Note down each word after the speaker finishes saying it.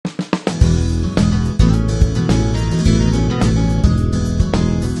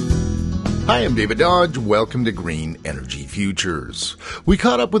Hi, I'm David Dodge. Welcome to Green Energy Futures. We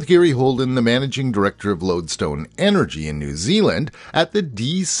caught up with Gary Holden, the Managing Director of Lodestone Energy in New Zealand, at the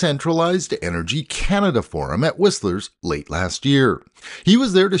Decentralized Energy Canada Forum at Whistlers late last year. He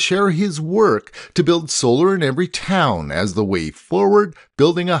was there to share his work to build solar in every town as the way forward,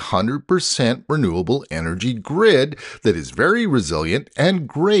 building a 100% renewable energy grid that is very resilient and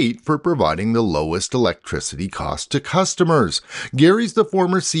great for providing the lowest electricity cost to customers. Gary's the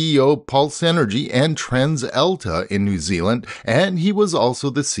former CEO of Pulse Energy and TransAlta in New Zealand, and he was also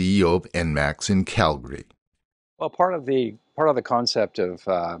the CEO of ENMAX in Calgary. Well, part of the concept of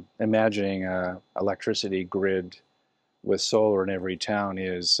imagining an electricity grid with solar in every town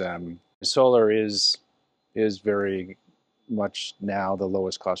is solar is very much now the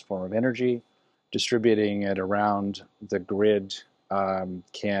lowest cost form of energy. Distributing it around the grid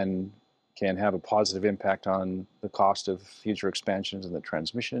can have a positive impact on the cost of future expansions in the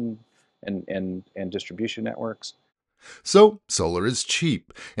transmission and distribution networks. So solar is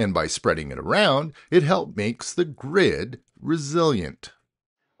cheap, and by spreading it around, it makes the grid resilient.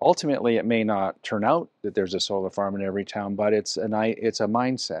 Ultimately, it may not turn out that there's a solar farm in every town, but it's a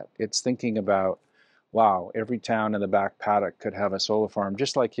mindset. It's thinking about, wow, every town in the back paddock could have a solar farm,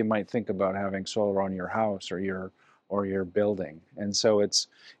 just like you might think about having solar on your house or your building. And so it's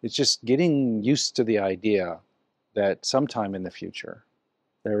just getting used to the idea that sometime in the future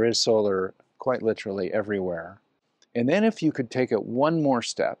there is solar quite literally everywhere. And then if you could take it one more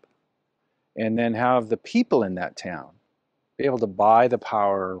step and then have the people in that town be able to buy the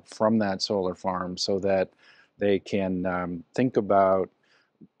power from that solar farm so that they can think about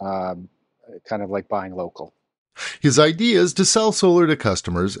kind of like buying local. His idea is to sell solar to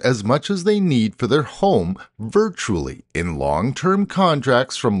customers as much as they need for their home virtually in long-term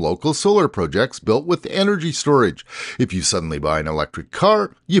contracts from local solar projects built with energy storage. If you suddenly buy an electric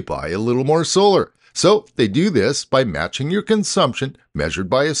car, you buy a little more solar. So they do this by matching your consumption measured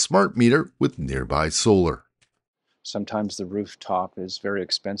by a smart meter with nearby solar. Sometimes the rooftop is very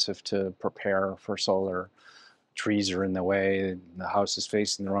expensive to prepare for solar. Trees are in the way, the house is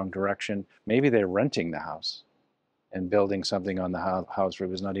facing the wrong direction. Maybe they're renting the house and building something on the house where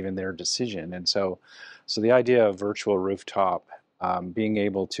it was not even their decision. And so the idea of virtual rooftop, being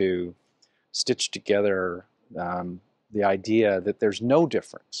able to stitch together the idea that there's no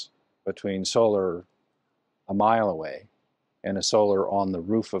difference between solar a mile away and a solar on the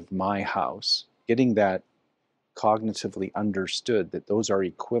roof of my house, getting that cognitively understood that those are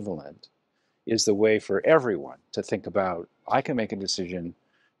equivalent, is the way for everyone to think about, I can make a decision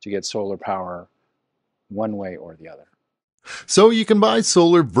to get solar power one way or the other. So you can buy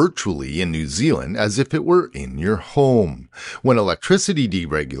solar virtually in New Zealand as if it were in your home. When electricity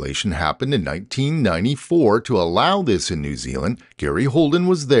deregulation happened in 1994 to allow this in New Zealand, Gary Holden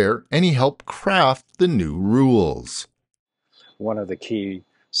was there and he helped craft the new rules. One of the key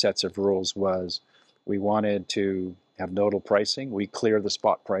sets of rules was we wanted to have nodal pricing. We cleared the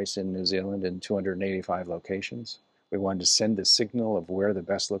spot price in New Zealand in 285 locations. We wanted to send a signal of where the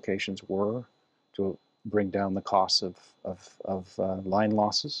best locations were to bring down the costs of line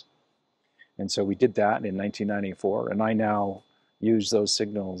losses. And so we did that in 1994, and I now use those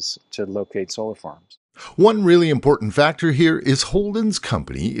signals to locate solar farms. One really important factor here is Holden's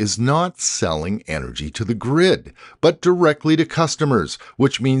company is not selling energy to the grid, but directly to customers,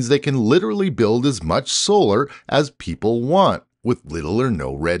 which means they can literally build as much solar as people want with little or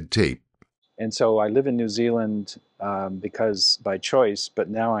no red tape. And so I live in New Zealand because by choice, but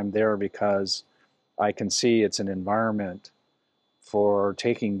now I'm there because I can see it's an environment for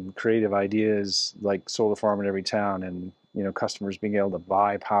taking creative ideas like solar farm in every town and customers being able to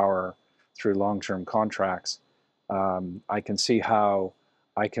buy power through long-term contracts. I can see how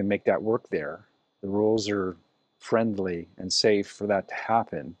I can make that work there. The rules are friendly and safe for that to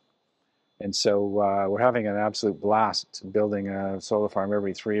happen. And so we're having an absolute blast building a solar farm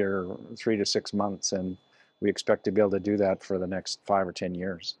every 3 to 6 months, and we expect to be able to do that for the next 5 or 10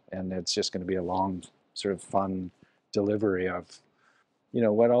 years. And it's just going to be a long, sort of fun delivery of,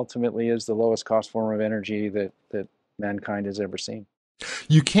 what ultimately is the lowest cost form of energy that mankind has ever seen.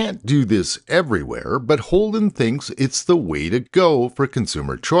 You can't do this everywhere, but Holden thinks it's the way to go for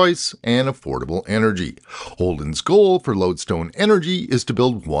consumer choice and affordable energy. Holden's goal for Lodestone Energy is to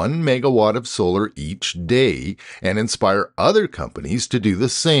build 1 megawatt of solar each day and inspire other companies to do the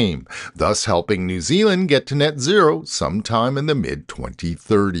same, thus helping New Zealand get to net zero sometime in the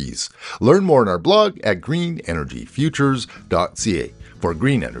mid-2030s. Learn more on our blog at greenenergyfutures.ca. For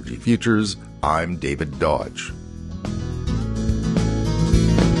Green Energy Futures, I'm David Dodge.